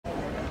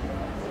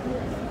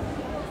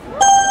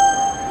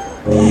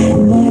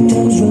My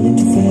time's running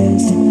too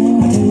fast.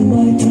 I tell you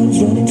my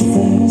time's running too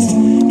fast.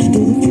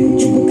 Today the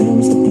future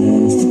becomes the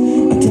past.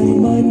 I tell you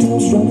my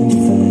time's running too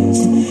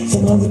fast.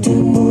 Somehow the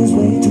tempo is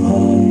way too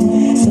high.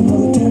 Somehow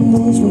the tempo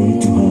is way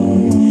too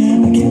high.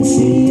 I can't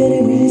see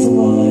any reason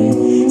why.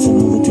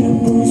 Somehow the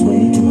tempo is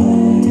way too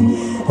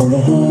high. On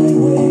the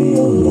highway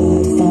of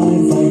life I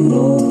find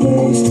no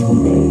place to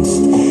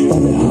rest. By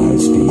the high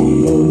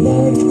speed of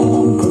light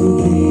I'm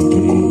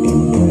completely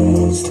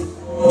impressed.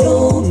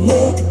 Don't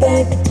look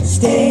back,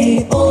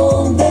 stay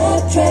on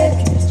that track.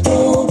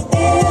 Don't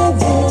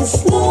ever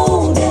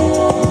slow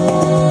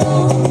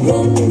down.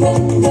 Run,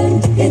 run,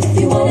 run, if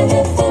you wanna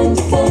have fun,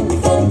 fun,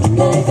 fun.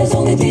 Life has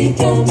only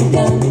begun,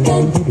 gun,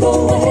 gun.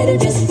 Go ahead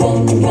and just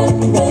run,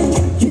 run,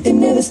 run. You can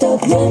never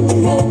stop, run,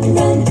 run,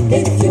 run,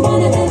 if you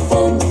wanna have fun.